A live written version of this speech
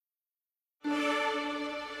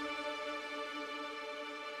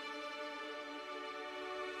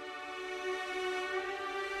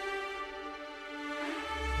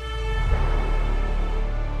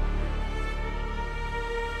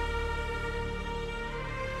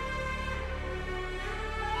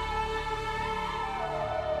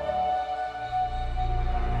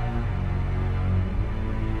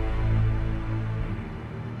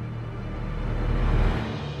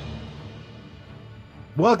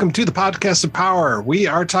Welcome to the Podcast of Power. We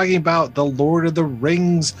are talking about the Lord of the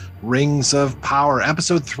Rings, Rings of Power,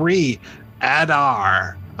 Episode 3,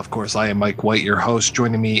 Adar. Of course, I am Mike White, your host.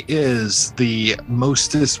 Joining me is the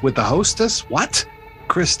mostest with the hostess. What?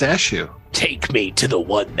 Chris Dashu. Take me to the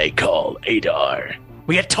one they call Adar.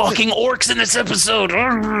 We got talking orcs in this episode.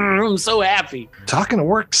 I'm so happy. Talking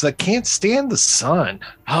orcs that can't stand the sun.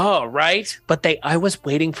 Oh, right. But I was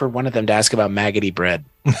waiting for one of them to ask about maggoty bread.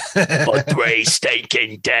 For 3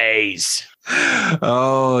 stinking days.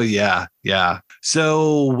 Oh, yeah.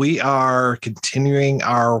 So we are continuing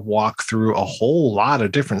our walk through a whole lot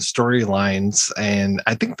of different storylines. And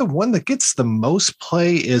I think the one that gets the most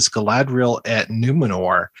play is Galadriel at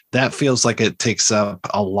Numenor. That feels like it takes up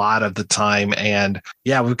a lot of the time. And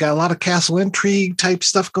yeah, we've got a lot of castle intrigue type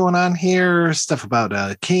stuff going on here. Stuff about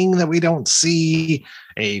a king that we don't see.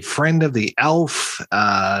 A friend of the elf.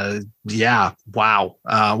 Yeah. Wow.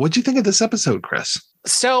 What'd you think of this episode, Chris?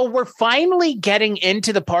 So we're finally getting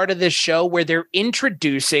into the part of this show where they're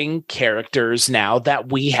introducing characters now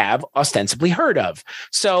that we have ostensibly heard of.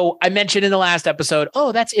 So I mentioned in the last episode,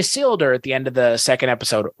 oh, that's Isildur at the end of the second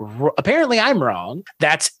episode. Apparently I'm wrong.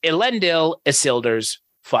 That's Elendil, Isildur's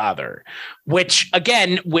father, which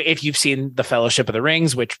again, if you've seen The Fellowship of the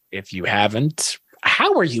Rings, which if you haven't,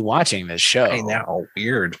 how are you watching this show? I know.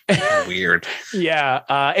 Weird.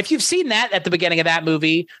 Yeah. If you've seen that at the beginning of that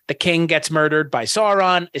movie, the king gets murdered by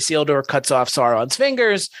Sauron. Isildur cuts off Sauron's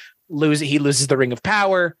fingers. He loses the Ring of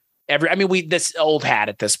Power. This old hat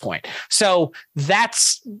at this point. So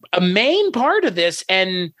that's a main part of this.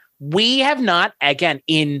 And we have not, again,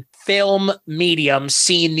 in film medium,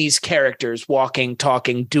 seen these characters walking,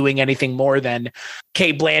 talking, doing anything more than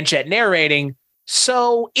Cate Blanchett narrating.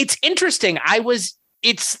 So it's interesting.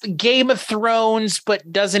 It's Game of Thrones,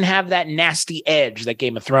 but doesn't have that nasty edge that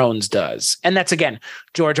Game of Thrones does. And that's, again,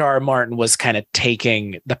 George R.R. Martin was kind of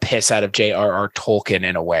taking the piss out of J.R.R. Tolkien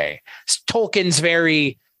in a way. Tolkien's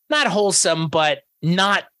very, not wholesome, but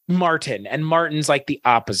not Martin. And Martin's like the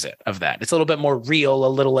opposite of that. It's a little bit more real, a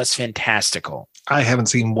little less fantastical. I haven't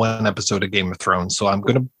seen one episode of Game of Thrones, so I'm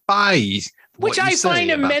going to buy which I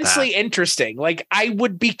find immensely interesting. Like, I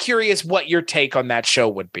would be curious what your take on that show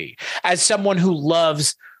would be as someone who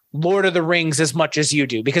loves Lord of the Rings as much as you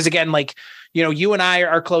do. Because again, like, you know, you and I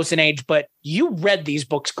are close in age, but you read these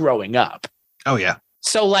books growing up. Oh, yeah.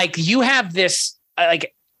 So like you have this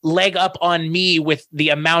like leg up on me with the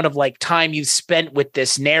amount of like time you've spent with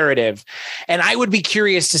this narrative. And I would be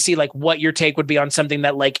curious to see like what your take would be on something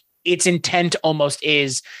that like its intent almost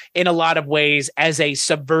is in a lot of ways as a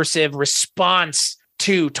subversive response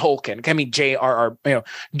to Tolkien. I mean,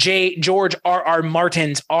 George R.R.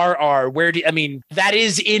 Martin's R.R. That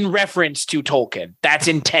is in reference to Tolkien. That's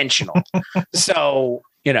intentional. So,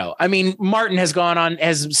 you know, I mean, Martin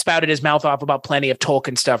has spouted his mouth off about plenty of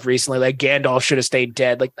Tolkien stuff recently. Like Gandalf should have stayed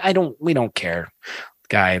dead. Like, we don't care.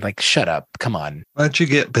 Guy, like, shut up. Come on. Why don't you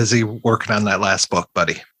get busy working on that last book,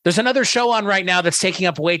 buddy? There's another show on right now that's taking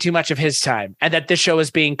up way too much of his time, and that this show is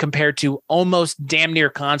being compared to almost damn near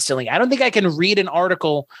constantly. I don't think I can read an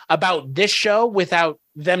article about this show without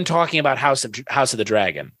them talking about House of the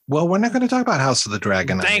Dragon. Well, we're not going to talk about House of the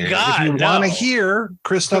Dragon. Thank God. If you want to hear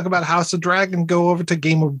Chris talk about House of Dragon, go over to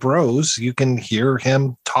Game of Bros. You can hear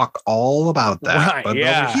him talk all about that. Right, but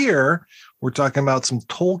yeah. over here, we're talking about some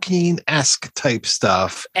Tolkien-esque type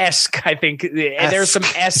stuff. I think there is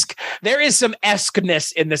some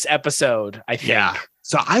esque-ness in this episode, I think. Yeah.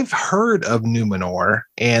 So I've heard of Numenor,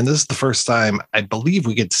 and this is the first time I believe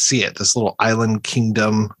we get to see it, this little island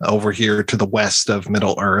kingdom over here to the west of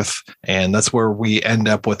Middle-earth. And that's where we end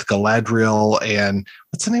up with Galadriel and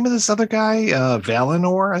what's the name of this other guy?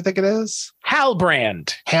 Valinor, I think it is.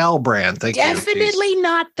 Halbrand. Thank you. Definitely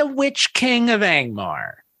not the Witch King of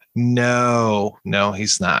Angmar. No,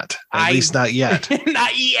 he's not. At least not yet.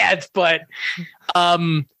 Not yet, but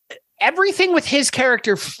everything with his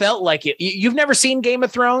character felt like it. You've never seen Game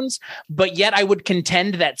of Thrones, but yet I would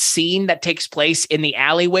contend that scene that takes place in the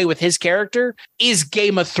alleyway with his character is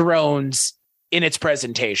Game of Thrones in its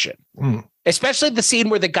presentation. Especially the scene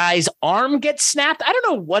where the guy's arm gets snapped. I don't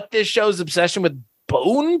know what this show's obsession with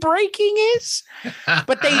bone breaking is,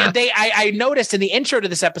 but I noticed in the intro to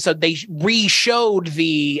this episode they re-showed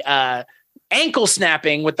the ankle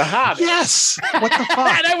snapping with the Hobbit. Yes, what the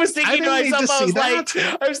fuck? And I was thinking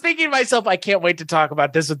to myself, I can't wait to talk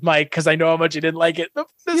about this with Mike because I know how much he didn't like it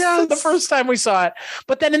the first time we saw it.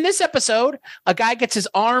 But then in this episode, a guy gets his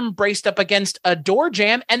arm braced up against a door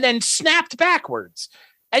jamb and then snapped backwards.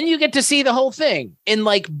 And you get to see the whole thing in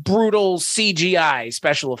like brutal CGI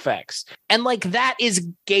special effects. And like that is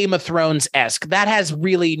Game of Thrones-esque. That has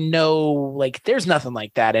really no, like, there's nothing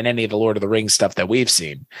like that in any of the Lord of the Rings stuff that we've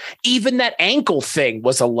seen. Even that ankle thing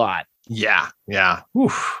was a lot. Yeah.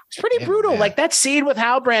 Oof. It's pretty brutal. Man. Like that scene with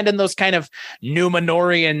Halbrand and those kind of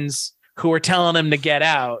Numenorians who are telling him to get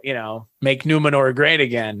out, make Numenor great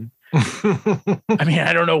again. I mean,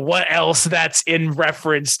 I don't know what else that's in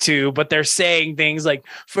reference to, but they're saying things like,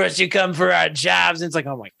 first you come for our jobs. And it's like,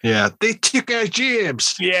 oh my. Yeah, they took our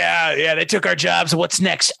jobs. Yeah, they took our jobs. What's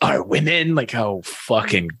next? Our women? Like, oh,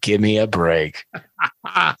 fucking give me a break.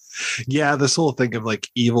 Yeah, this whole thing of like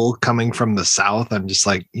evil coming from the south. I'm just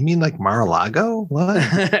like, you mean like Mar-a-Lago?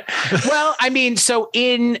 What? Well, I mean, so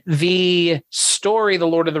in the story, The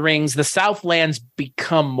Lord of the Rings, the Southlands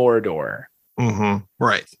become Mordor. Mm-hmm.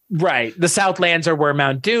 Right. The Southlands are where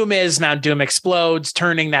Mount Doom is. Mount Doom explodes,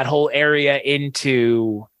 turning that whole area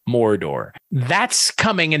into Mordor. That's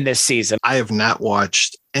coming in this season. I have not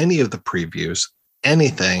watched any of the previews,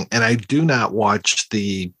 anything, and I do not watch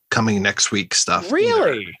the coming next week stuff.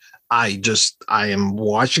 Really? Either. I am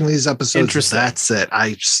watching these episodes. That's it.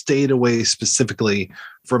 I stayed away specifically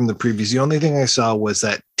from the previews. The only thing I saw was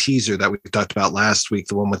that teaser that we talked about last week,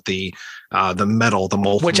 the one with the metal, the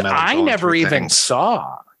molten which metal. I never even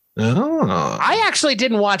saw. Oh. I actually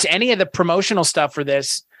didn't watch any of the promotional stuff for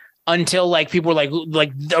this until like people were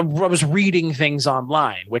like I was reading things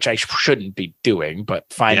online, which I shouldn't be doing, but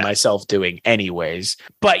find myself doing anyways.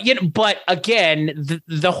 But but again,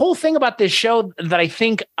 the whole thing about this show that I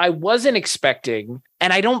think I wasn't expecting,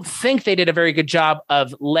 and I don't think they did a very good job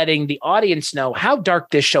of letting the audience know how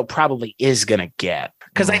dark this show probably is going to get.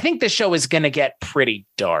 Because I think this show is going to get pretty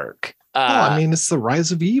dark. I mean, it's the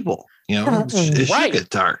rise of evil. It should get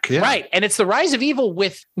dark. Yeah. Right. And it's the rise of evil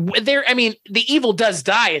with there. I mean, the evil does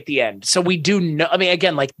die at the end. So we do know. I mean,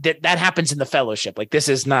 again, like that happens in the Fellowship. Like this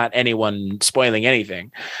is not anyone spoiling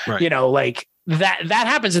anything. Right. Like that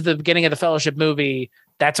happens at the beginning of the Fellowship movie.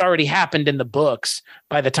 That's already happened in the books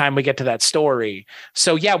by the time we get to that story.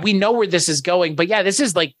 So, yeah, we know where this is going. But, yeah, this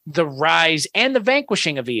is like the rise and the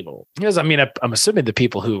vanquishing of evil. Because, I mean, I'm assuming the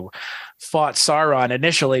people who fought Sauron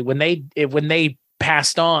initially, when they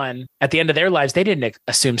passed on at the end of their lives, they didn't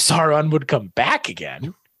assume Sauron would come back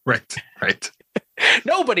again. Right.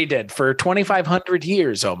 Nobody did for 2,500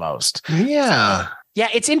 years almost. Yeah. Yeah,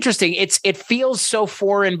 it's interesting. It feels so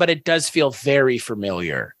foreign, but it does feel very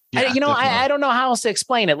familiar. Yeah, I don't know how else to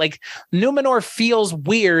explain it. Like Numenor feels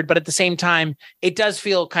weird, but at the same time, it does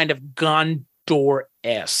feel kind of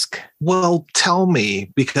Gondor-esque. Well, tell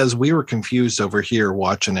me, because we were confused over here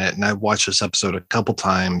watching it, and I've watched this episode a couple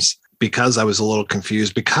times because I was a little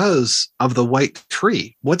confused because of the white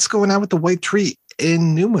tree. What's going on with the white tree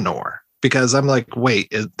in Numenor? Because I'm like,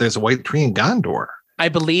 wait, there's a white tree in Gondor. I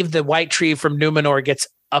believe the white tree from Numenor gets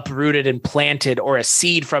uprooted and planted, or a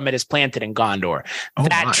seed from it is planted in Gondor.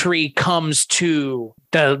 That tree comes to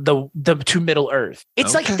the to Middle Earth.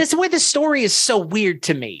 It's like this way. The story is so weird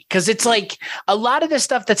to me because it's like a lot of the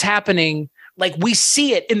stuff that's happening. Like we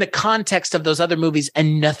see it in the context of those other movies,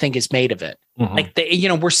 and nothing is made of it. Mm-hmm.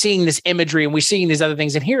 Like we're seeing this imagery and we're seeing these other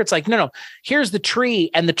things, and here it's like no. Here's the tree,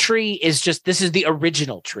 and the tree is just this is the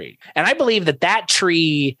original tree, and I believe that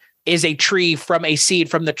tree is a tree from a seed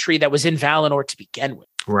from the tree that was in Valinor to begin with.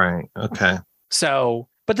 Right. Okay. So,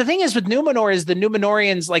 but the thing is with Numenor is the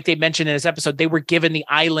Numenorians, like they mentioned in this episode, they were given the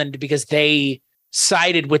island because they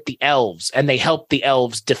sided with the elves and they helped the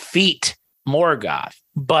elves defeat Morgoth.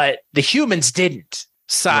 But the humans didn't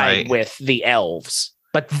side with the elves.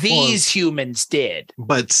 But these humans did.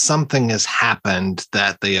 But something has happened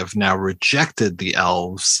that they have now rejected the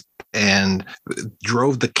elves and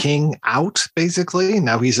drove the king out, basically.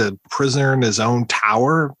 Now he's a prisoner in his own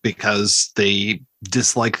tower because they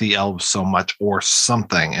dislike the elves so much or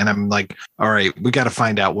something. And I'm like, all right, we got to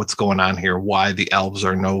find out what's going on here, why the elves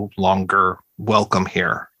are no longer welcome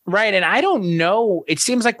here. Right. And I don't know. It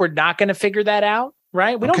seems like we're not going to figure that out.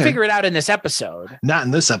 Right. We don't figure it out in this episode. Not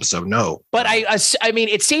in this episode. No. But I mean,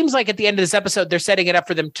 it seems like at the end of this episode, they're setting it up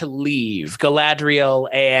for them to leave Galadriel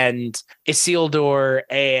and Isildur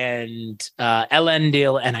and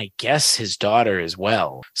Elendil, and I guess his daughter as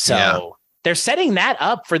well. So they're setting that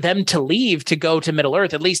up for them to leave to go to Middle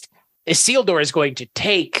Earth. At least Isildur is going to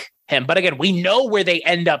take him. But again, we know where they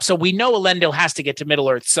end up. So we know Elendil has to get to Middle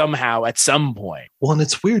Earth somehow at some point. Well, and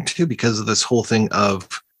it's weird, too, because of this whole thing of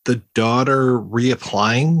the daughter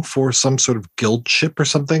reapplying for some sort of guild ship or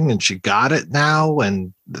something, and she got it now.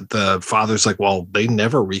 And the father's like, well, they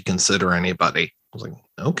never reconsider anybody. I was like,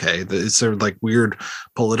 okay, is there like weird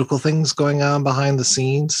political things going on behind the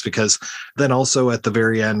scenes? Because then also at the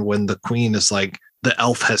very end, when the queen is like, the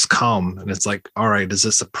elf has come, and it's like, all right, is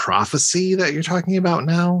this a prophecy that you're talking about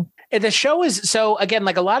now? And the show is, so again,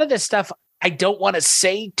 like a lot of this stuff, I don't want to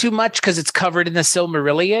say too much because it's covered in the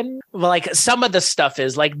Silmarillion. Like some of the stuff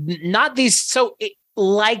is like not these. So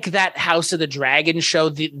like that House of the Dragon show,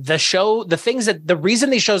 the things that the reason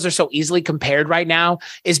these shows are so easily compared right now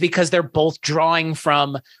is because they're both drawing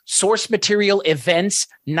from source material events,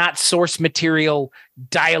 not source material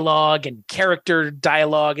dialogue and character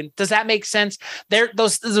dialogue. And does that make sense?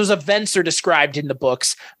 Those events are described in the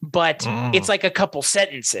books, but it's like a couple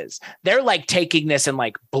sentences. They're like taking this and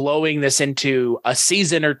like blowing this into a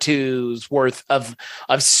season or two's worth of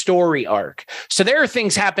story arc. So there are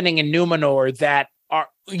things happening in Numenor that are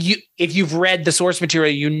if you've read the source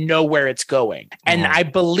material, you know where it's going. And I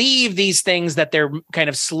believe these things that they're kind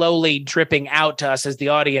of slowly dripping out to us as the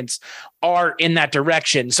audience are in that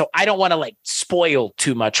direction. So I don't want to like spoil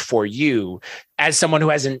too much for you as someone who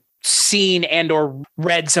hasn't seen and or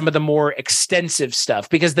read some of the more extensive stuff,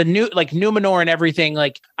 because the new like Numenor and everything,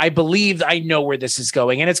 like I believe I know where this is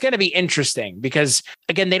going, and it's going to be interesting because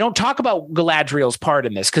again, they don't talk about Galadriel's part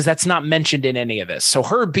in this because that's not mentioned in any of this. So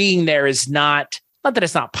her being there is not that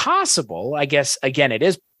it's not possible. I guess, again, it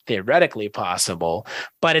is theoretically possible,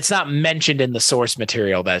 but it's not mentioned in the source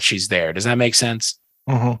material that she's there. Does that make sense?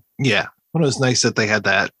 Yeah. Well, it was nice that they had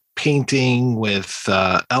that painting with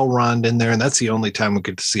Elrond in there, and that's the only time we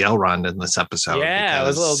get to see Elrond in this episode. Yeah, I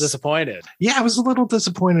was a little disappointed. Yeah, I was a little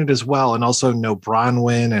disappointed as well. And also no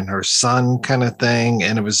Bronwyn and her son kind of thing.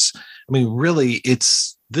 And it was, I mean, really,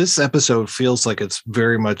 this episode feels like it's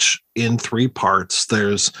very much in three parts.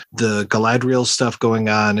 There's the Galadriel stuff going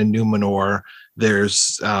on in Numenor.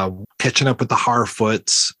 There's catching up with the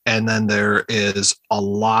Harfoots. And then there is a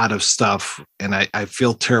lot of stuff. And I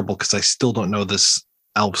feel terrible because I still don't know this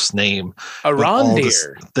elf's name.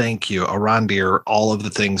 Arondir. Thank you. Arondir, all of the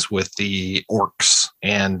things with the orcs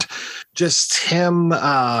and just him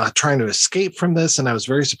trying to escape from this. And I was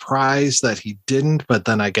very surprised that he didn't. But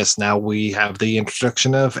then I guess now we have the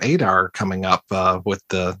introduction of Adar coming up with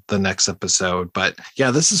the next episode. But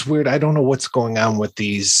yeah, this is weird. I don't know what's going on with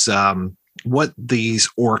these what these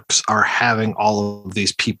orcs are having all of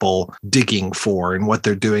these people digging for and what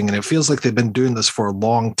they're doing. And it feels like they've been doing this for a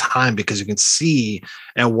long time because you can see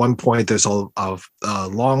at one point there's a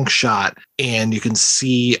long shot and you can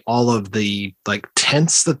see all of the like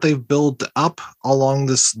tents that they've built up along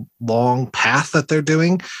this long path that they're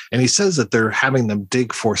doing. And he says that they're having them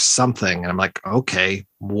dig for something. And I'm like, okay,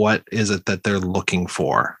 what is it that they're looking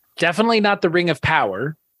for? Definitely not the Ring of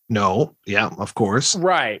Power. No. Yeah, of course.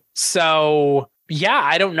 Right. So, yeah,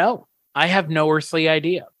 I don't know. I have no earthly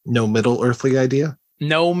idea. No middle earthly idea?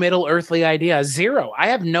 No middle earthly idea. Zero. I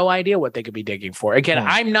have no idea what they could be digging for. Again,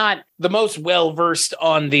 I'm not the most well-versed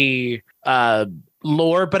on the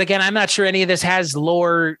lore, but again, I'm not sure any of this has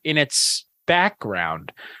lore in its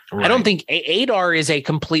background. Right. I don't think Adar is a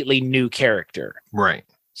completely new character. Right.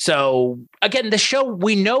 So again, the show,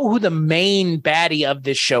 we know who the main baddie of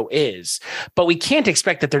this show is, but we can't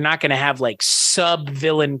expect that they're not going to have like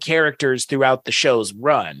sub-villain characters throughout the show's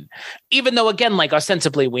run. Even though, again, like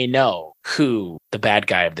ostensibly we know who the bad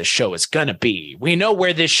guy of this show is going to be. We know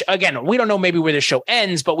where this, again, we don't know maybe where the show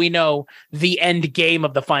ends, but we know the end game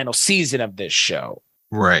of the final season of this show.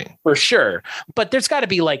 Right. For sure. But there's got to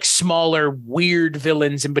be like smaller, weird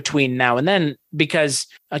villains in between now and then, because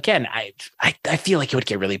again, I feel like it would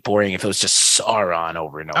get really boring if it was just Sauron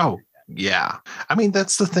over and over. Oh, yeah. I mean,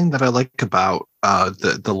 that's the thing that I like about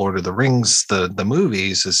the Lord of the Rings, the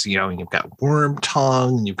movies is, you know, you've got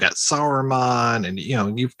Wormtongue and you've got Saruman and, you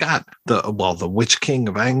know, you've got the Witch King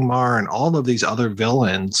of Angmar and all of these other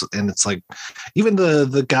villains. And it's like, even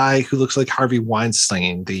the guy who looks like Harvey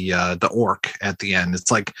Weinstein, the orc at the end,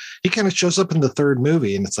 it's like, he kind of shows up in the third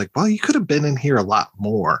movie and it's like, well, you could have been in here a lot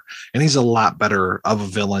more. And he's a lot better of a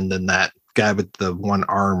villain than that guy with the one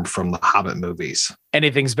arm from the Hobbit movies.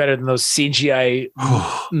 Anything's better than those CGI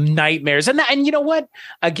nightmares. And you know what?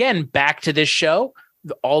 Again, back to this show,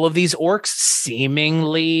 all of these orcs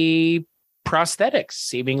seemingly prosthetics,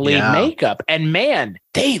 seemingly makeup. And man,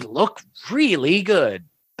 they look really good.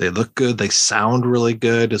 They look good. They sound really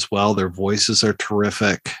good as well. Their voices are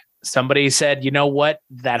terrific. Somebody said, you know what?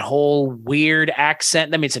 That whole weird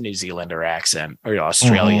accent, I mean, it's a New Zealander accent or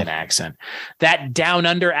Australian accent. That down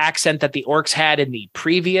under accent that the orcs had in the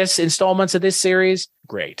previous installments of this series,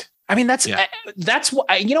 great. I mean, that's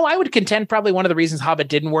what, you know, I would contend probably one of the reasons Hobbit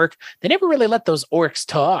didn't work. They never really let those orcs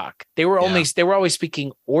talk. They were always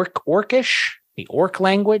speaking orcish, the orc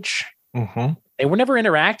language. they were never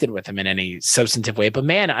interacted with him in any substantive way. But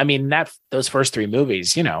man, I mean, those first three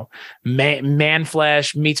movies, Man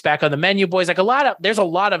Flesh, Meat's Back on the Menu, Boys, like there's a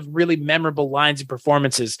lot of really memorable lines and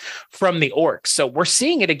performances from the orcs. So we're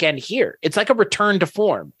seeing it again here. It's like a return to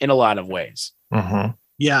form in a lot of ways. Mm-hmm.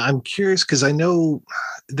 Yeah, I'm curious because I know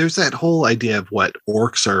there's that whole idea of what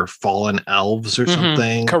orcs are fallen elves or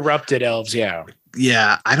something. Corrupted elves, yeah.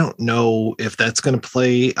 Yeah, I don't know if that's going to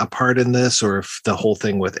play a part in this or if the whole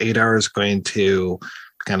thing with Adar is going to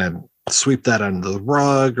kind of sweep that under the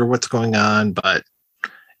rug or what's going on. But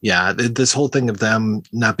yeah, this whole thing of them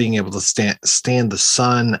not being able to stand the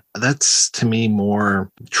sun, that's to me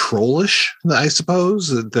more trollish, I suppose,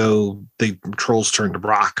 though the trolls turn to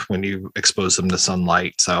rock when you expose them to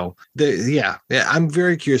sunlight. So yeah, I'm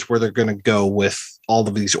very curious where they're going to go with all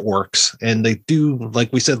of these orcs. And they do,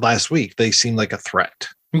 like we said last week, they seem like a threat.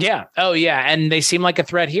 Yeah. Oh, yeah. And they seem like a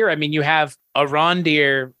threat here. I mean, you have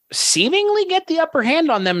Arondir seemingly get the upper hand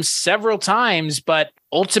on them several times, but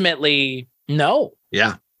ultimately, no.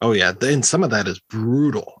 Yeah. Oh, yeah. And some of that is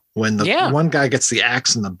brutal. When the one guy gets the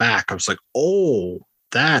axe in the back, I was like, oh,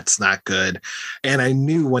 that's not good. And I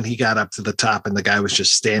knew when he got up to the top and the guy was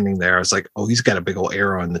just standing there, I was like, oh, he's got a big old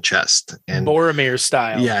arrow in the chest. And Boromir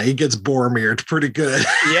style. Yeah, he gets Boromired pretty good.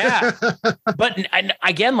 Yeah. But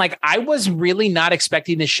again, like I was really not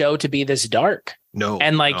expecting the show to be this dark. No.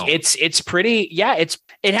 And like it's pretty,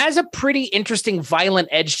 it has a pretty interesting violent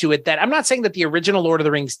edge to it that I'm not saying that the original Lord of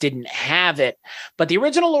the Rings didn't have it, but the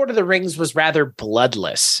original Lord of the Rings was rather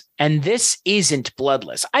bloodless. And this isn't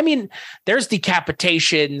bloodless. I mean, there's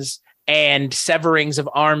decapitations and severings of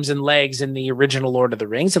arms and legs in the original Lord of the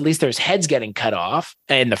Rings. At least there's heads getting cut off.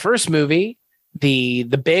 In the first movie, the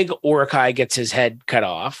big Uruk-hai gets his head cut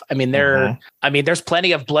off. I mean, there's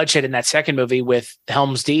plenty of bloodshed in that second movie with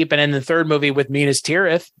Helm's Deep and in the third movie with Minas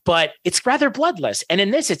Tirith, but it's rather bloodless. And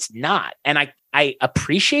in this, it's not. And I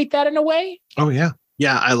appreciate that in a way. Oh, yeah.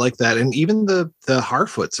 Yeah, I like that. And even the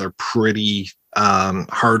Harfoots are pretty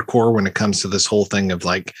hardcore when it comes to this whole thing of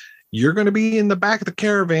like, you're going to be in the back of the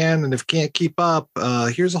caravan, and if you can't keep up,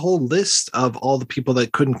 here's a whole list of all the people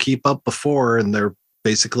that couldn't keep up before, and they're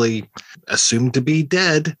basically assumed to be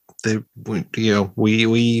dead. We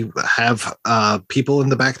have people in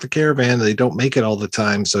the back of the caravan. They don't make it all the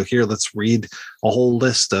time. So here, let's read a whole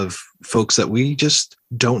list of folks that we just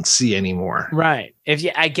don't see anymore. Right.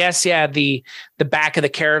 The back of the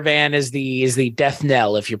caravan is the death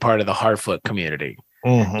knell if you're part of the Harfoot community.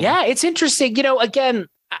 Mm-hmm. Yeah, it's interesting. Again,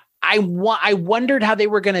 I wondered how they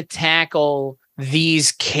were going to tackle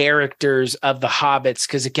these characters of the hobbits,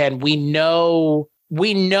 because again, we know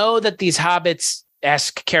that these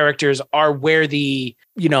hobbits-esque characters are where the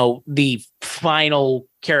final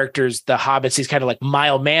characters, the hobbits, these kind of like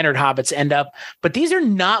mild-mannered hobbits end up, but these are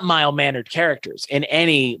not mild-mannered characters in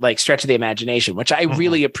any like stretch of the imagination, which I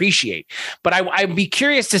really appreciate. But I'd be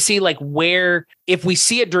curious to see like where, if we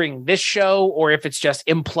see it during this show or if it's just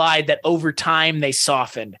implied that over time they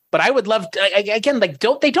softened. But I would love to, again, like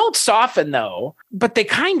they don't soften though, but they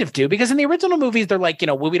kind of do, because in the original movies they're like, we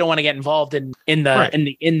don't want to get involved in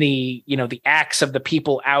the acts of the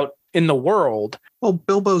people out in the world. Well,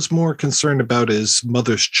 Bilbo's more concerned about his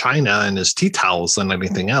mother's china and his tea towels than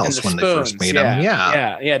anything else when they first meet him.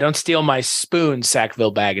 Yeah. Don't steal my spoon,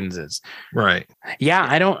 Sackville Bagginses. Right. Yeah.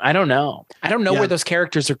 I don't know. I don't know where those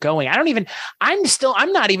characters are going. I'm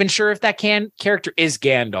not even sure if that character is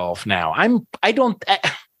Gandalf now.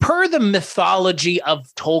 Per the mythology of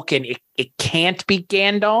Tolkien, it can't be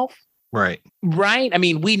Gandalf. Right. Right. I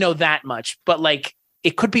mean, we know that much, but like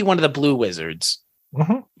it could be one of the Blue Wizards.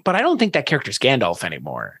 Mm-hmm. But I don't think that character's Gandalf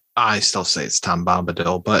anymore. I still say it's Tom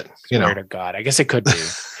Bombadil, but Swear to God, I guess it could be.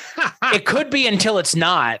 It could be until it's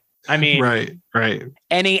not. I mean, right.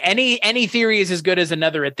 Any theory is as good as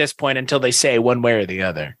another at this point until they say one way or the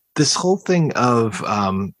other. This whole thing of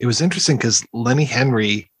it was interesting because Lenny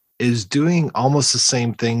Henry is doing almost the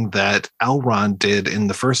same thing that Elrond did in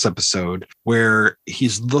the first episode, where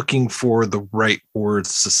he's looking for the right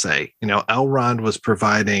words to say. Elrond was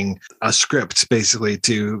providing a script basically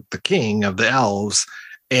to the king of the elves.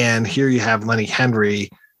 And here you have Lenny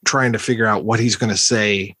Henry trying to figure out what he's going to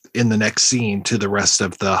say in the next scene to the rest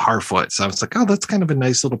of the Harfoot. So I was like, oh, that's kind of a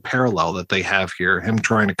nice little parallel that they have here. Him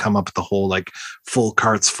trying to come up with the whole like full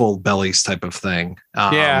carts, full bellies type of thing.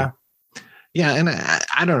 Yeah, and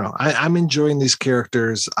I don't know. I'm enjoying these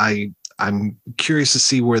characters. I'm curious to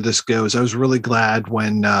see where this goes. I was really glad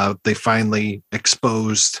when they finally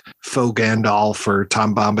exposed faux Gandalf or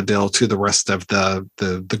Tom Bombadil to the rest of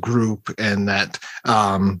the group, and that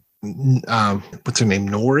what's her name,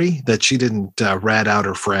 Nori, that she didn't rat out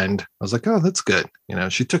her friend. I was like, oh, that's good.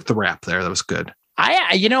 She took the rap there. That was good.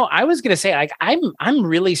 I was gonna say, like, I'm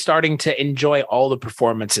really starting to enjoy all the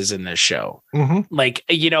performances in this show. Mm-hmm. Like,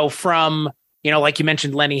 from like you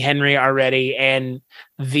mentioned Lenny Henry already, and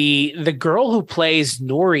the girl who plays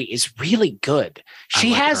Nori is really good.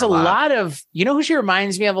 She has a lot of, who she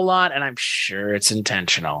reminds me of a lot, and I'm sure it's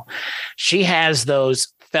intentional. She has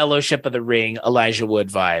those Fellowship of the Ring, Elijah Wood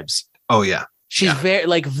vibes. Oh yeah. She's very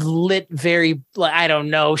lit, very, I don't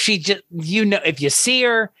know. She just, if you see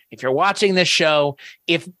her, if you're watching this show,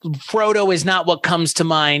 if Frodo is not what comes to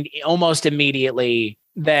mind almost immediately,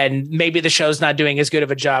 then maybe the show's not doing as good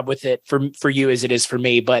of a job with it for you as it is for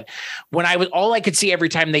me. But when all I could see every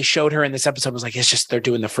time they showed her in this episode was like, it's just, they're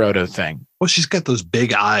doing the Frodo thing. Well, she's got those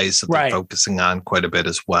big eyes that they're focusing on quite a bit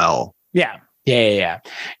as well. Yeah. Yeah.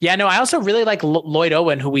 No, I also really like Lloyd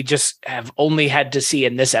Owen, who we just have only had to see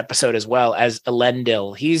in this episode as well as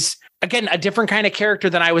Elendil. He's, again, a different kind of character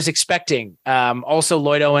than I was expecting. Also,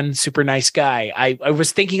 Lloyd Owen, super nice guy. I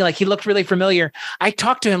was thinking he looked really familiar. I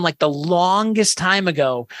talked to him the longest time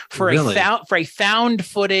ago for a found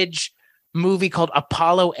footage movie called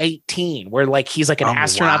Apollo 18, where he's an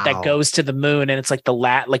astronaut that goes to the moon, and it's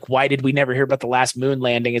why did we never hear about the last moon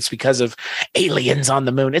landing? It's because of aliens on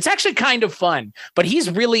the moon. It's actually kind of fun, but he's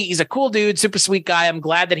a cool dude, super sweet guy. I'm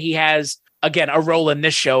glad that he has, again, a role in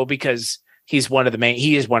this show because he is one of the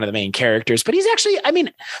main characters. But he's actually,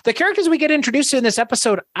 the characters we get introduced to in this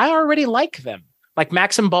episode, I already like them. Like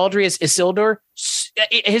Maxim Baldry as Isildur,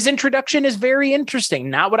 his introduction is very interesting.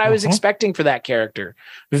 Not what I was expecting for that character.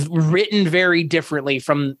 Written very differently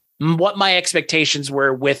from what my expectations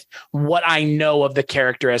were with what I know of the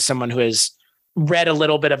character as someone who has read a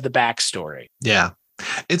little bit of the backstory. Yeah.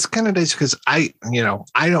 It's kind of nice because I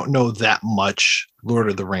don't know that much Lord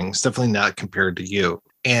of the Rings, definitely not compared to you.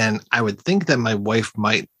 And I would think that my wife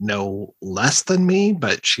might know less than me,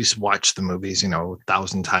 but she's watched the movies,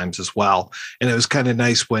 1,000 times as well. And it was kind of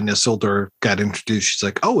nice when Isildur got introduced. She's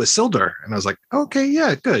like, "Oh, Isildur," and I was like, "Okay,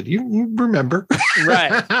 yeah, good. You remember."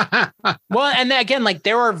 Right. Well, and again,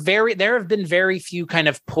 there have been very few kind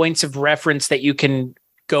of points of reference that you can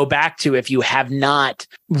go back to if you have not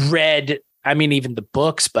read, even the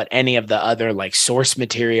books, but any of the other source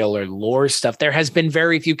material or lore stuff. There has been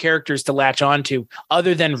very few characters to latch onto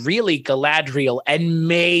other than really Galadriel and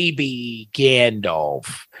maybe Gandalf,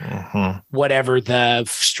 whatever the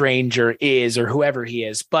stranger is or whoever he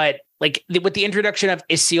is. But with the introduction of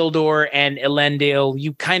Isildur and Elendil,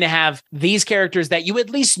 you kind of have these characters that you at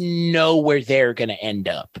least know where they're going to end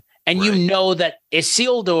up. And you know that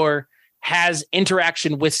Isildur has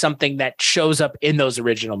interaction with something that shows up in those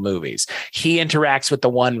original movies. He interacts with the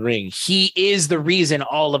One Ring. He is the reason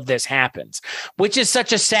all of this happens, which is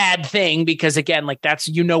such a sad thing because, again, that's,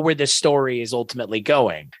 where this story is ultimately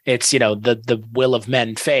going. It's, the will of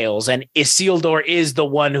men fails, and Isildur is the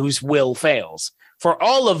one whose will fails. For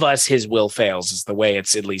all of us, his will fails is the way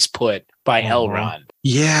it's at least put by Elrond.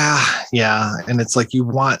 Yeah. And it's you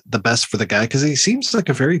want the best for the guy because he seems like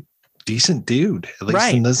a very decent dude, at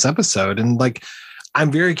least in this episode. And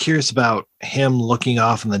I'm very curious about him looking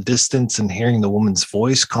off in the distance and hearing the woman's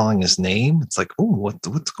voice calling his name. It's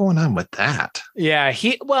what's going on with that? Yeah.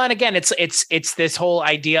 And again, it's this whole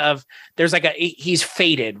idea of there's he's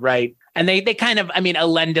fated, right? And they kind of,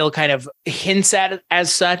 Elendil kind of hints at it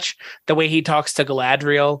as such, the way he talks to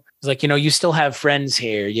Galadriel. It's you still have friends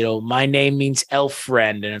here. My name means elf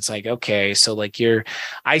friend. And it's okay, so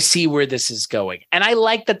I see where this is going. And I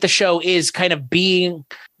like that the show is kind of being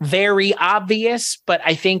very obvious, but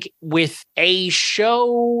I think with a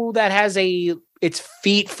show that has its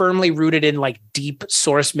feet firmly rooted in deep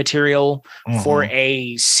source material for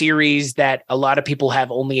a series that a lot of people have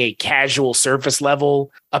only a casual surface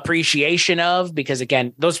level appreciation of, because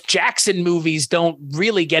again, those Jackson movies don't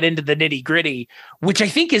really get into the nitty gritty, which I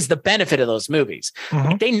think is the benefit of those movies.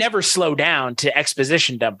 They never slow down to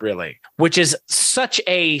exposition dump really, which is such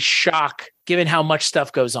a shock given how much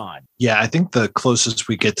stuff goes on. Yeah. I think the closest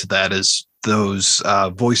we get to that is those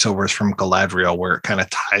voiceovers from Galadriel where it kind of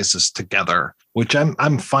ties us together, which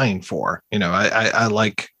I'm fine for. I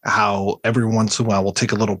like how every once in a while we'll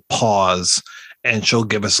take a little pause and she'll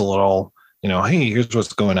give us a little, hey, here's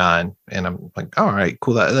what's going on. And I'm like, all right,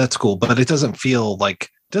 cool. That's cool. But it doesn't feel like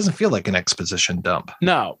an exposition dump.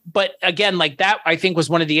 No, but again, that I think was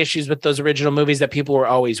one of the issues with those original movies that people were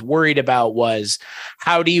always worried about was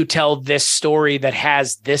how do you tell this story that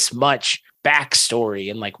has this much backstory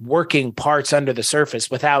and working parts under the surface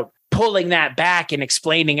without pulling that back and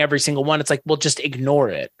explaining every single one. It's well, just ignore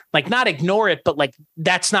it. like not ignore it, but like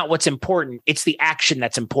that's not what's important. It's the action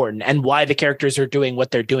that's important and why the characters are doing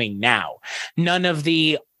what they're doing now. None of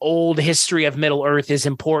the old history of Middle Earth is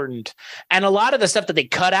important. And a lot of the stuff that they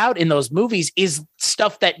cut out in those movies is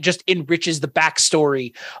stuff that just enriches the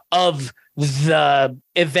backstory of the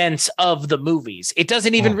events of the movies. It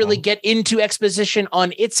doesn't even really get into exposition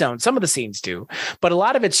on its own. Some of the scenes do, but a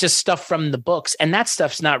lot of it's just stuff from the books. And that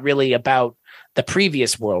stuff's not really about the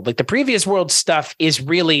previous world. Like the previous world stuff is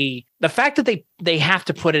really the fact that they have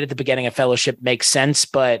to put it at the beginning of Fellowship makes sense,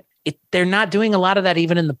 but they're not doing a lot of that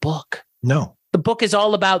even in the book. No. The book is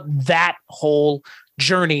all about that whole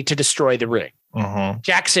journey to destroy the ring.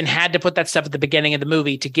 Jackson had to put that stuff at the beginning of the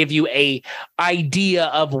movie to give you a idea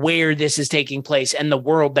of where this is taking place and the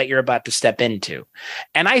world that you're about to step into.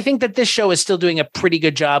 And I think that this show is still doing a pretty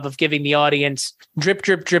good job of giving the audience drip,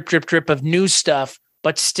 drip, drip, drip, drip of new stuff,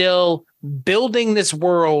 but still building this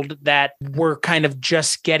world that we're kind of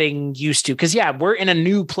just getting used to. Because, yeah, we're in a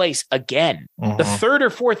new place again. The third or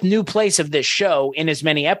fourth new place of this show in as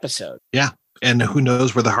many episodes. Yeah. And who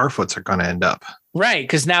knows where the Harfoots are going to end up. Right.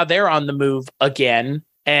 Because now they're on the move again.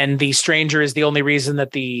 And the stranger is the only reason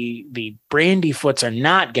that the Brandyfoots are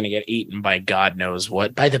not going to get eaten by God knows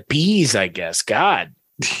what. By the bees, I guess. God.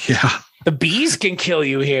 Yeah. The bees can kill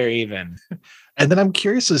you here even. And then I'm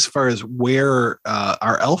curious as far as where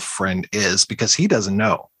our elf friend is, because he doesn't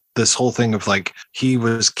know this whole thing of like he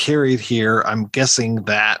was carried here. I'm guessing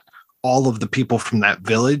that all of the people from that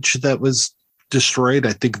village that was destroyed,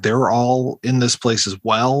 I think they're all in this place as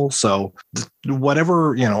well. So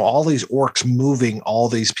whatever, all these orcs moving all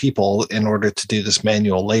these people in order to do this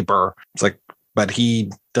manual labor, it's like, but he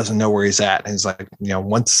doesn't know where he's at. And he's like,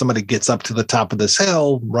 once somebody gets up to the top of this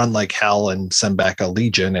hill, run like hell and send back a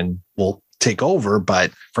legion and we'll take over.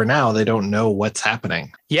 But for now, they don't know what's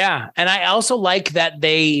happening. Yeah. And I also like that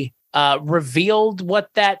they revealed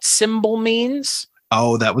what that symbol means.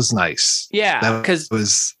 Oh, that was nice. Yeah.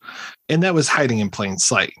 That was hiding in plain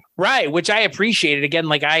sight. Right. Which I appreciated. Again,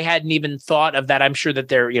 like I hadn't even thought of that. I'm sure that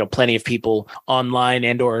there, plenty of people online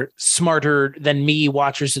and or smarter than me,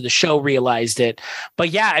 watchers of the show, realized it.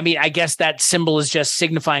 But yeah, I mean, I guess that symbol is just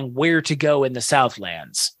signifying where to go in the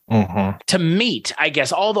Southlands. To meet, I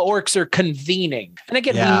guess all the orcs are convening. And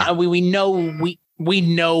again, we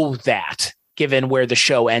know that. Given where the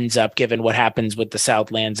show ends up, given what happens with the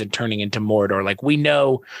Southlands and turning into Mordor, like we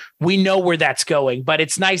know where that's going. But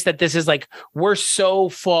it's nice that this is like we're so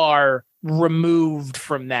far removed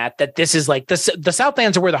from that this is like the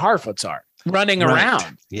Southlands are where the Harfoots are running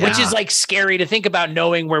around, which is like scary to think about,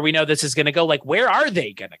 knowing where we know this is going to go. Like, where are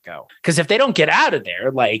they going to go? Because if they don't get out of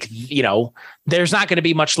there, like there's not going to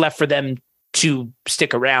be much left for them to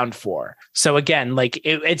stick around for. So again, like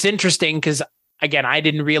it's interesting because. Again, I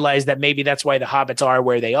didn't realize that maybe that's why the hobbits are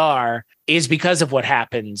where they are, is because of what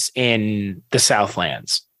happens in the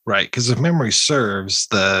Southlands. Right. Because if memory serves,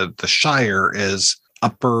 the Shire is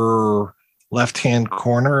upper left-hand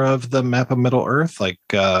corner of the map of Middle Earth. Like,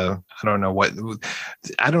 I don't know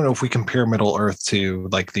if we compare Middle Earth to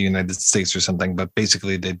like the United States or something, but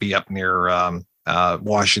basically they'd be up near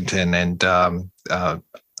Washington and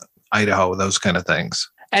Idaho, those kind of things.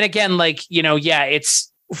 And again, like, it's,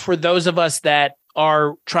 for those of us that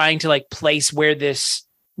are trying to like place where this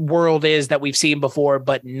world is that we've seen before,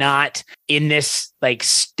 but not in this like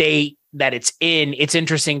state that it's in, it's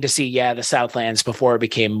interesting to see, the Southlands before it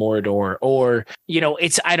became Mordor, or,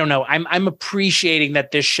 I don't know. I'm appreciating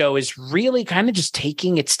that this show is really kind of just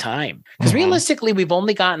taking its time. Because realistically, we've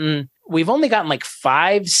only gotten like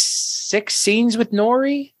 5-6 scenes with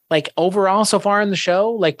Nori. Like overall so far in the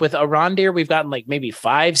show, like with Arondir, we've gotten like maybe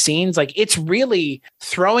 5 scenes. Like it's really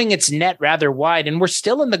throwing its net rather wide. And we're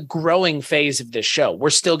still in the growing phase of this show. We're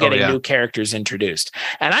still getting new characters introduced.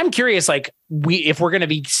 And I'm curious, like if we're going to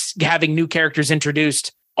be having new characters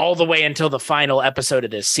introduced all the way until the final episode of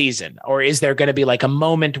this season, or is there going to be like a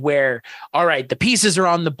moment where, all right, the pieces are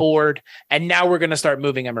on the board and now we're going to start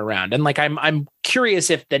moving them around? And like, I'm curious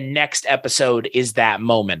if the next episode is that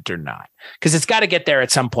moment or not, because it's got to get there at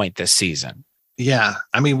some point this season. Yeah.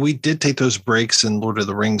 I mean, we did take those breaks in Lord of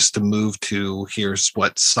the Rings to move to here's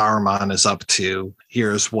what Saruman is up to.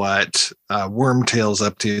 Here's what Wormtail's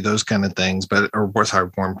up to, those kind of things.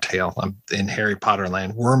 Wormtail. I'm in Harry Potter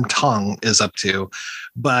land. Wormtongue is up to,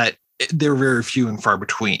 but they're very few and far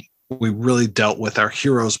between. We really dealt with our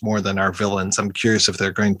heroes more than our villains. I'm curious if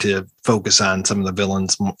they're going to focus on some of the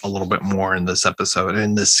villains a little bit more in this episode,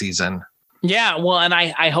 in this season. Yeah, well, and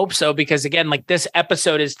I hope so, because again, like this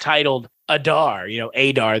episode is titled Adar,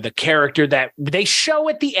 Adar, the character that they show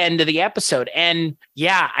at the end of the episode. And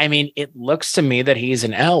yeah, I mean, it looks to me that he's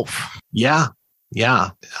an elf. Yeah.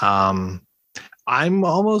 I I'm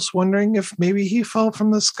almost wondering if maybe he fell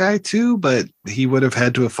from the sky too, but he would have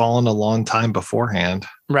had to have fallen a long time beforehand.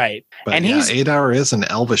 Right. But And yeah, he's, Adar is an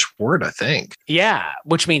elvish word, I think. yeah,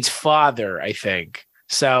 which means father, I think.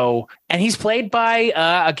 So, and he's played by,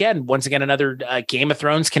 once again, another Game of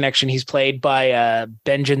Thrones connection. He's played by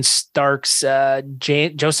Benjen Stark's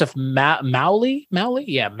Joseph Mowley.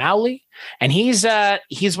 Yeah, Mowley. And he's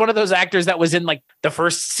one of those actors that was in like the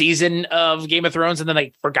first season of Game of Thrones, and then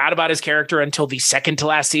they forgot about his character until the second to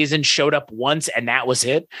last season, showed up once, and that was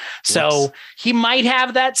it. So he might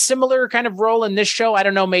have that similar kind of role in this show. I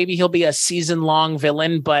don't know, maybe he'll be a season-long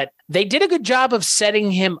villain, but they did a good job of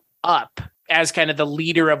setting him up as kind of the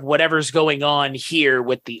leader of whatever's going on here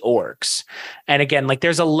with the orcs. And again, like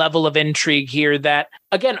there's a level of intrigue here that,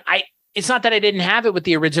 again, it's not that I didn't have it with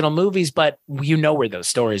the original movies, but you know where those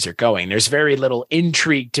stories are going. There's very little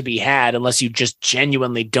intrigue to be had unless you just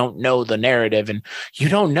genuinely don't know the narrative, and you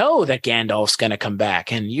don't know that Gandalf's going to come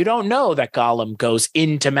back, and you don't know that Gollum goes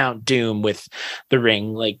into Mount Doom with the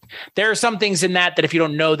ring. Like there are some things in that if you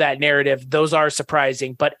don't know that narrative, those are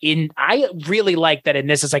surprising. But I really like that in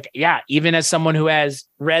this, it's like, yeah, even as someone who has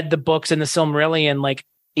read the books and the Silmarillion, like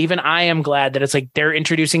even I am glad that it's like they're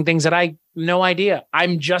introducing things that I no idea.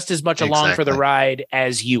 I'm just as much along for the ride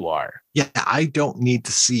as you are. Yeah, I don't need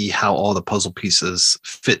to see how all the puzzle pieces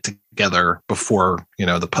fit together before,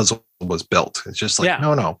 the puzzle was built. It's just like,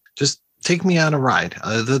 no, just take me on a ride.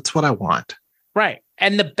 That's what I want. Right.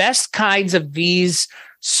 And the best kinds of these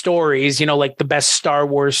stories, like the best Star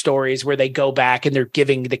Wars stories where they go back and they're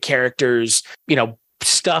giving the characters,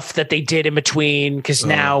 stuff that they did in between, because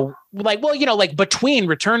now like between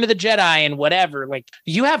Return of the Jedi and whatever, like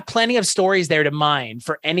you have plenty of stories there to mine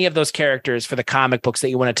for any of those characters for the comic books that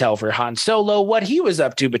you want to tell. For Han Solo, what he was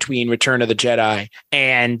up to between Return of the Jedi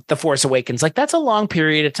and The Force Awakens, like that's a long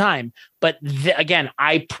period of time. But again,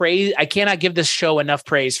 I cannot give this show enough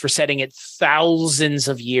praise for setting it thousands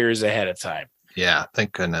of years ahead of time. Yeah,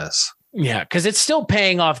 thank goodness. Yeah, because it's still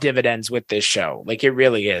paying off dividends with this show. Like it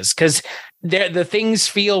really is. Because the things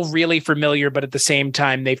feel really familiar, but at the same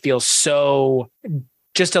time, they feel so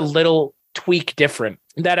just a little tweak different.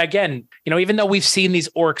 That again, even though we've seen these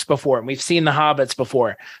orcs before and we've seen the hobbits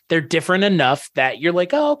before, they're different enough that you're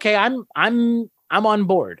like, oh, okay, I'm on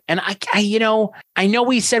board. And I know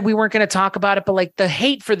we said we weren't going to talk about it, but like the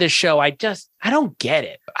hate for this show, I don't get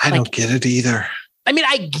it. I don't get it either. I mean,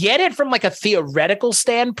 I get it from like a theoretical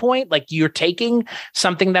standpoint. Like you're taking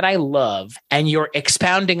something that I love and you're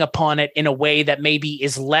expounding upon it in a way that maybe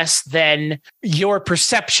is less than your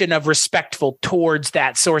perception of respectful towards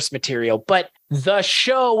that source material. But the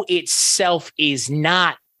show itself is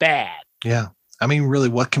not bad. Yeah. I mean, really,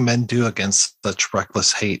 what can men do against such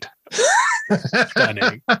reckless hate?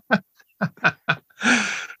 Stunning.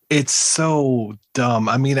 It's so dumb.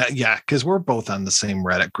 I mean, because we're both on the same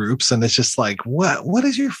Reddit groups, and it's just like, what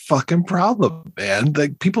is your fucking problem, man?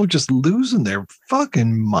 Like, people are just losing their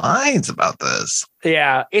fucking minds about this.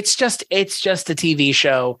 Yeah, it's just a TV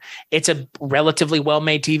show. It's a relatively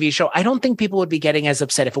well-made TV show. I don't think people would be getting as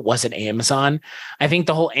upset if it wasn't Amazon. I think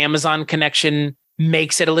the whole Amazon connection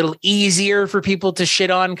makes it a little easier for people to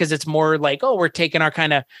shit on, because it's more like, oh, we're taking our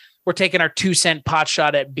 2-cent pot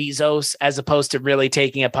shot at Bezos as opposed to really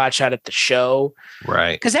taking a pot shot at the show.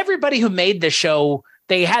 Right. Because everybody who made the show,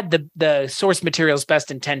 they had the source material's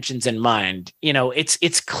best intentions in mind.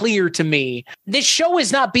 It's clear to me. This show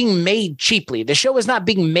is not being made cheaply. The show is not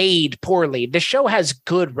being made poorly. The show has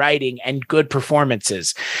good writing and good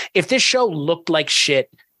performances. If this show looked like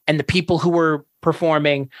shit and the people who were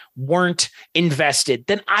performing weren't invested,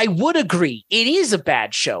 then I would agree it is a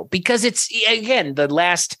bad show, because it's, again, the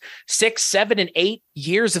last 6, 7, and 8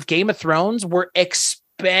 years of Game of Thrones were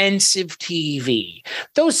expensive TV.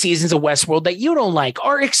 Those seasons of Westworld that you don't like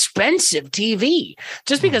are expensive TV.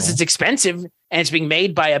 Just because it's expensive and it's being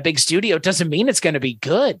made by a big studio doesn't mean it's going to be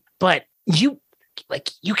good. But you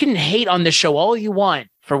can hate on this show all you want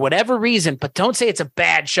for whatever reason, but don't say it's a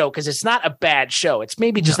bad show, because it's not a bad show. It's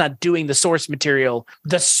maybe just not doing the source material,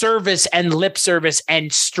 the service and lip service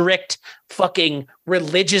and strict fucking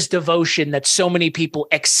religious devotion that so many people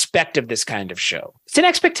expect of this kind of show. It's an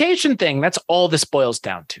expectation thing. That's all this boils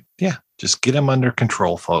down to. Yeah. Just get them under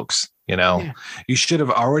control, folks. You should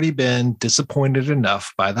have already been disappointed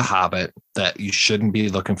enough by The Hobbit that you shouldn't be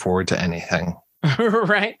looking forward to anything.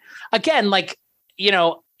 Right. Again,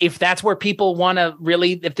 if that's where people want to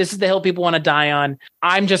really, if this is the hill people want to die on,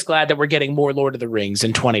 I'm just glad that we're getting more Lord of the Rings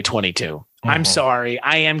in 2022. Mm-hmm. I'm sorry.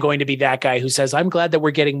 I am going to be that guy who says, I'm glad that we're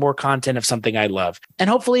getting more content of something I love. And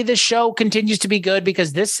hopefully this show continues to be good,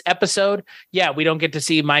 because this episode, we don't get to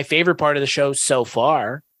see my favorite part of the show so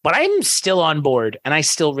far, but I'm still on board and I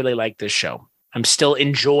still really like this show. I'm still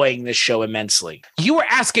enjoying this show immensely. You were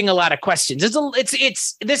asking a lot of questions.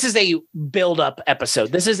 This is a build-up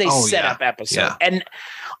episode. This is a setup episode. Yeah. And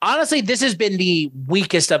honestly, this has been the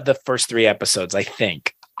weakest of the first 3 episodes, I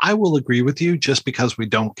think. I will agree with you just because we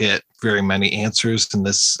don't get very many answers in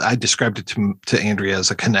this. I described it to Andrea as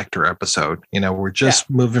a connector episode. We're just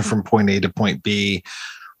moving from point A to point B.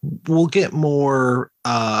 We'll get more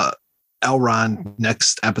Elrond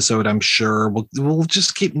next episode, I'm sure. We'll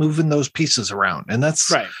just keep moving those pieces around. And that's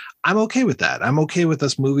right. I'm okay with that. I'm okay with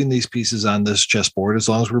us moving these pieces on this chessboard as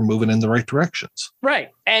long as we're moving in the right directions. Right.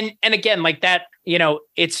 And again, like that,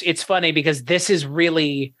 it's funny because this is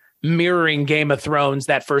really mirroring Game of Thrones,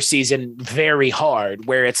 that first season, very hard,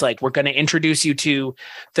 where it's like, we're going to introduce you to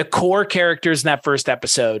the core characters in that first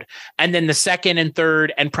episode. And then the second and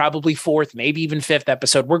third and probably fourth, maybe even fifth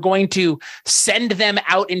episode, we're going to send them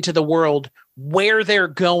out into the world where they're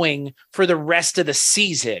going for the rest of the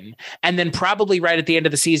season. And then probably right at the end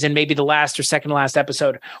of the season, maybe the last or second to last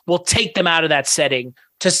episode, we'll take them out of that setting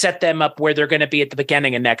to set them up where they're going to be at the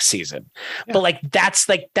beginning of next season. Yeah. But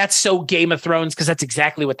that's so Game of Thrones, because that's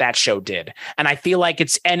exactly what that show did. And I feel like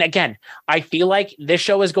I feel like this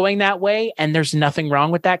show is going that way, and there's nothing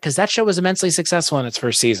wrong with that, because that show was immensely successful in its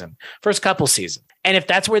first couple seasons. And if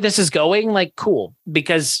that's where this is going, like, cool,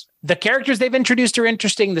 because the characters they've introduced are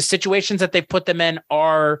interesting. The situations that they've put them in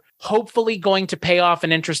are hopefully going to pay off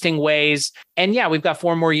in interesting ways. And yeah, we've got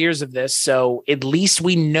 4 more years of this. So at least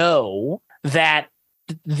we know that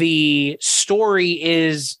the story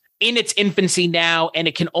is in its infancy now, and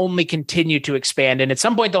it can only continue to expand. And at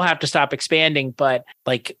some point they'll have to stop expanding, but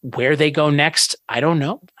like where they go next, I don't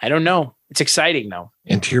know. It's exciting though.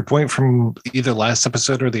 And to your point from either last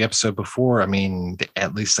episode or the episode before, I mean,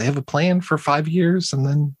 at least they have a plan for 5 years and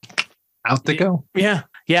then out they go. Yeah.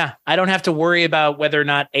 Yeah. I don't have to worry about whether or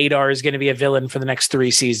not Adar is going to be a villain for the next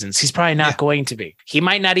 3 seasons. He's probably not going to be. He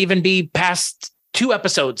might not even be past 2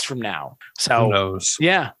 episodes from now. So who knows?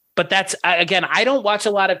 Yeah. But that's, again, I don't watch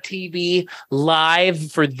a lot of TV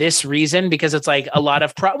live for this reason, because it's like a lot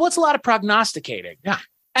of it's a lot of prognosticating. Yeah.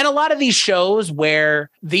 And a lot of these shows where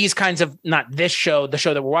these kinds of, not this show, the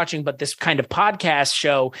show that we're watching, but this kind of podcast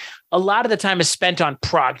show, a lot of the time is spent on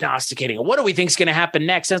prognosticating. What do we think is going to happen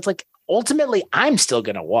next? And it's like, ultimately, I'm still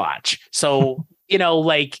going to watch. So,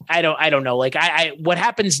 like, I don't know. Like what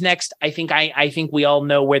happens next? I think we all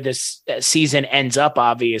know where this season ends up,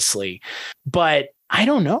 obviously, but I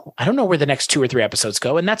don't know. I don't know where the next 2 or 3 episodes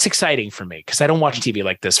go. And that's exciting for me because I don't watch TV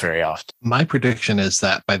like this very often. My prediction is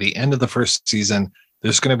that by the end of the first season,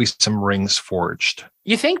 there's going to be some rings forged.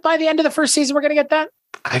 You think by the end of the first season, we're going to get that?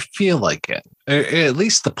 I feel like it. At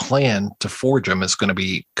least the plan to forge them is going to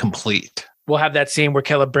be complete. We'll have that scene where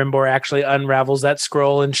Celebrimbor actually unravels that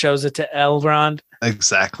scroll and shows it to Elrond.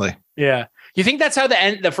 Exactly. Yeah. You think that's how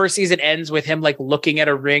the first season ends, with him like looking at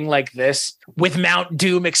a ring like this, with Mount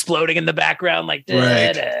Doom exploding in the background, like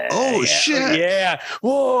right. Oh shit! Yeah,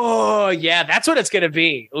 whoa, yeah, that's what it's gonna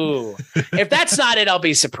be. Ooh, if that's not it, I'll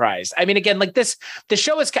be surprised. I mean, again, like the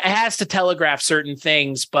show has to telegraph certain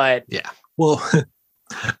things, but yeah. Well,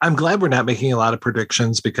 I'm glad we're not making a lot of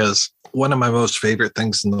predictions, because one of my most favorite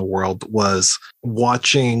things in the world was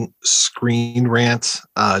watching Screen Rant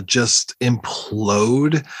just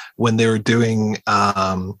implode when they were doing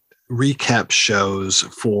recap shows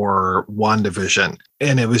for WandaVision.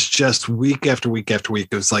 And it was just week after week after week.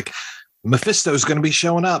 It was like, Mephisto's going to be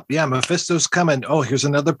showing up. Yeah, Mephisto's coming. Oh, here's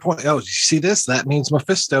another point. Oh, you see this? That means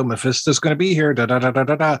Mephisto. Mephisto's going to be here. Da, da, da, da,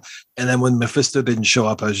 da, da. And then when Mephisto didn't show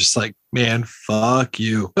up, I was just like, man, fuck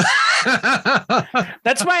you.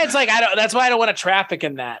 That's why it's like, that's why I don't want to traffic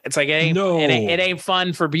in that. It's like, it ain't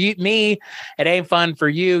fun for me. It ain't fun for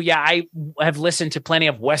you. Yeah. I have listened to plenty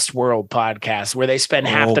of Westworld podcasts where they spend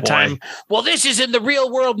half the time. Well, this is in the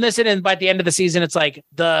real world. And this, and by the end of the season, it's like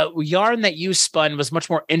the yarn that you spun was much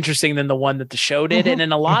more interesting than the one that the show did. And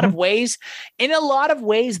in a lot of ways,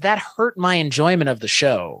 that hurt my enjoyment of the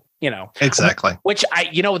show. Exactly. Which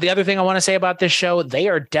the other thing I want to say about this show, they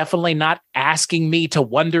are definitely not asking me to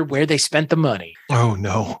wonder where they spent the money. Oh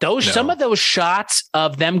no. Some of those shots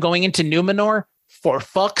of them going into Numenor, for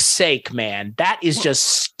fuck's sake, man, that is just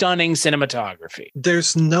stunning cinematography.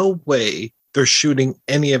 There's no way they're shooting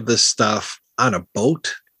any of this stuff on a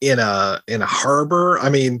boat in a harbor.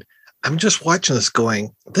 I mean, I'm just watching this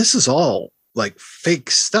going, this is all like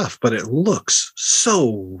fake stuff, but it looks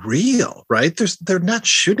so real, right? They're not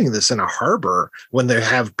shooting this in a harbor when they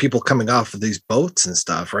have people coming off of these boats and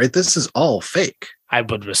stuff, right? This is all fake. I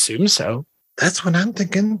would assume so. That's what I'm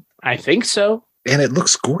thinking. I think so. and it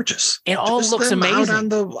looks gorgeous. It all looks amazing.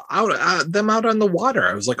 Them out on the water.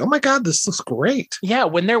 I was like, oh my God, this looks great. Yeah,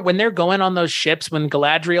 when they're going on those ships, when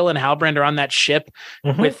Galadriel and Halbrand are on that ship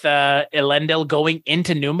with Elendil going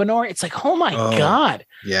into Numenor, it's like, oh my God.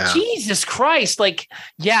 Yeah. Jesus Christ. Like,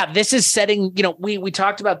 yeah, this is setting, we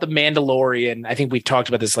talked about The Mandalorian. I think we've talked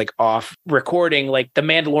about this like off recording. Like The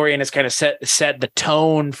Mandalorian has kind of set the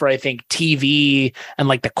tone for, I think, TV and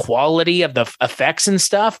like the quality of the effects and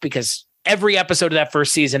stuff, because every episode of that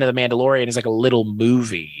first season of The Mandalorian is like a little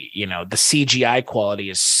movie. The CGI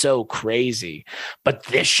quality is so crazy. But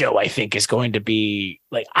this show, I think, is going to be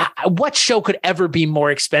like, what show could ever be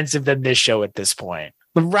more expensive than this show at this point?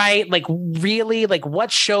 Right? Like, really? Like,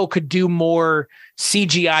 what show could do more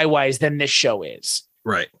CGI wise than this show is?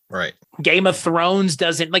 Right. Game of Thrones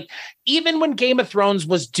doesn't, like, even when Game of Thrones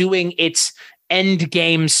was doing its end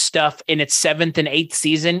game stuff in its 7th and 8th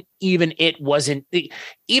season, even it wasn't,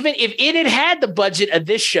 even if it had the budget of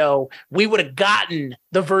this show, we would have gotten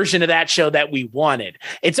the version of that show that we wanted.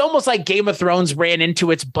 It's almost like Game of Thrones ran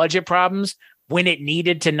into its budget problems when it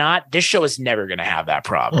needed to not. This show is never going to have that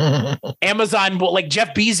problem. Amazon will, like,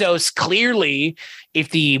 Jeff Bezos, clearly,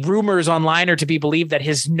 if the rumors online are to be believed that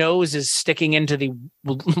his nose is sticking into the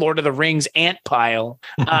Lord of the Rings ant pile,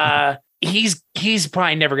 he's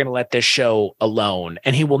probably never going to let this show alone,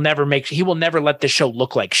 and he will never let this show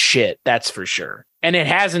look like shit. That's for sure. And it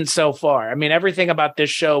hasn't so far. I mean, everything about this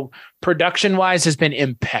show production wise has been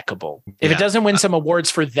impeccable. If it doesn't win some awards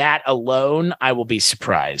for that alone, I will be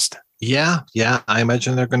surprised. Yeah. I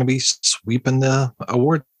imagine they're going to be sweeping the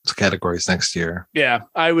awards categories next year. Yeah,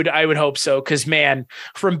 I would hope so. Because, man,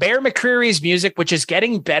 from Bear McCreary's music, which is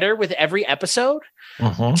getting better with every episode,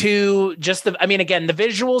 to just again, the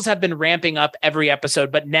visuals have been ramping up every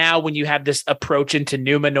episode, but now when you have this approach into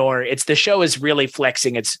Numenor, the show is really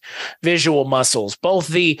flexing its visual muscles, both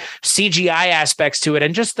the CGI aspects to it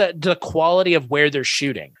and just the quality of where they're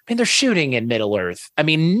shooting. I mean, they're shooting in Middle Earth. I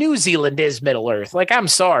mean, New Zealand is Middle Earth. Like, I'm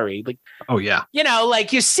sorry. Like, oh yeah.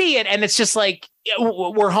 Like, you see it and it's just like,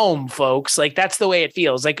 we're home, folks. Like, that's the way it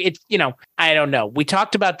feels. Like, it's, I don't know. We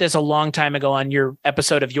talked about this a long time ago on your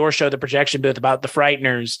episode of your show, The Projection Booth, about The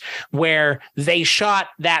Frighteners, where they shot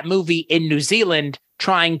that movie in New Zealand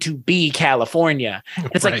trying to be California.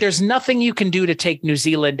 It's right. Like, there's nothing you can do to take New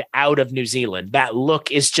Zealand out of New Zealand. That look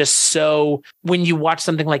is just so, when you watch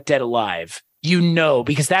something like Dead Alive,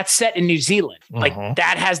 because that's set in New Zealand. Like,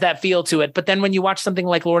 that has that feel to it. But then when you watch something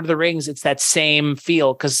like Lord of the Rings, it's that same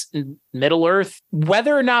feel, because Middle Earth,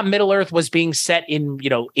 whether or not Middle Earth was being set in,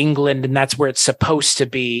 England, and that's where it's supposed to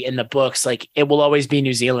be in the books, like, it will always be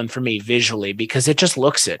New Zealand for me visually, because it just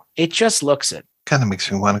looks it. Kind of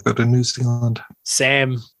makes me want to go to New Zealand.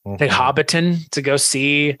 Same. The Hobbiton to go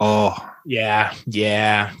see. Oh, yeah.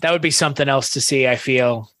 That would be something else to see, I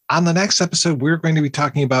feel. On the next episode, we're going to be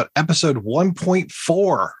talking about episode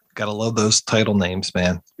 1.4. Gotta love those title names,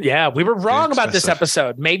 man. Yeah, we were wrong about this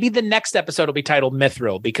episode. Maybe the next episode will be titled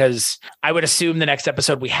Mithril, because I would assume the next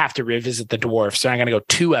episode we have to revisit the dwarfs. So I'm going to go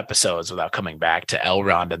 2 episodes without coming back to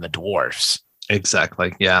Elrond and the dwarfs.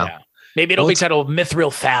 Exactly. Yeah. Maybe it'll be titled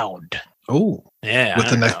Mithril Found. Oh, yeah.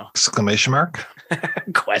 With an exclamation mark?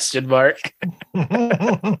 Question mark.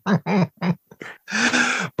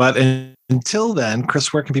 But until then,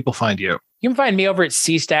 Chris, where can people find you? You can find me over at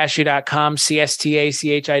cstachiw.com,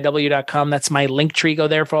 cstachiw.com. That's my link tree. Go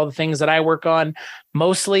there for all the things that I work on.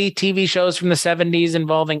 Mostly TV shows from the 70s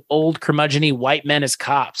involving old curmudgeon-y white men as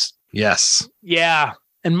cops. Yes. Yeah.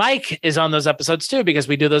 And Mike is on those episodes too, because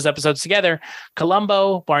we do those episodes together.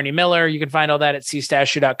 Columbo, Barney Miller. You can find all that at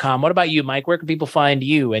cstachiw.com. What about you, Mike? Where can people find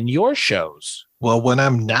you and your shows? Well, when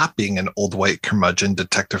I'm not being an old white curmudgeon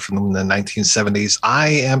detective from the 1970s, I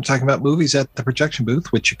am talking about movies at the Projection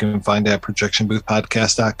Booth, which you can find at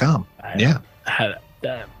projectionboothpodcast.com. Yeah.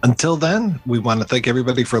 Until then, we want to thank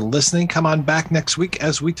everybody for listening. Come on back next week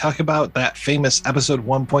as we talk about that famous episode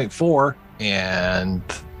 1.4. And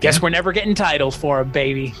guess we're never getting titles for them,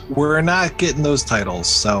 baby. We're not getting those titles.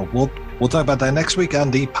 So we'll talk about that next week on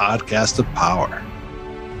the Podcast of Power.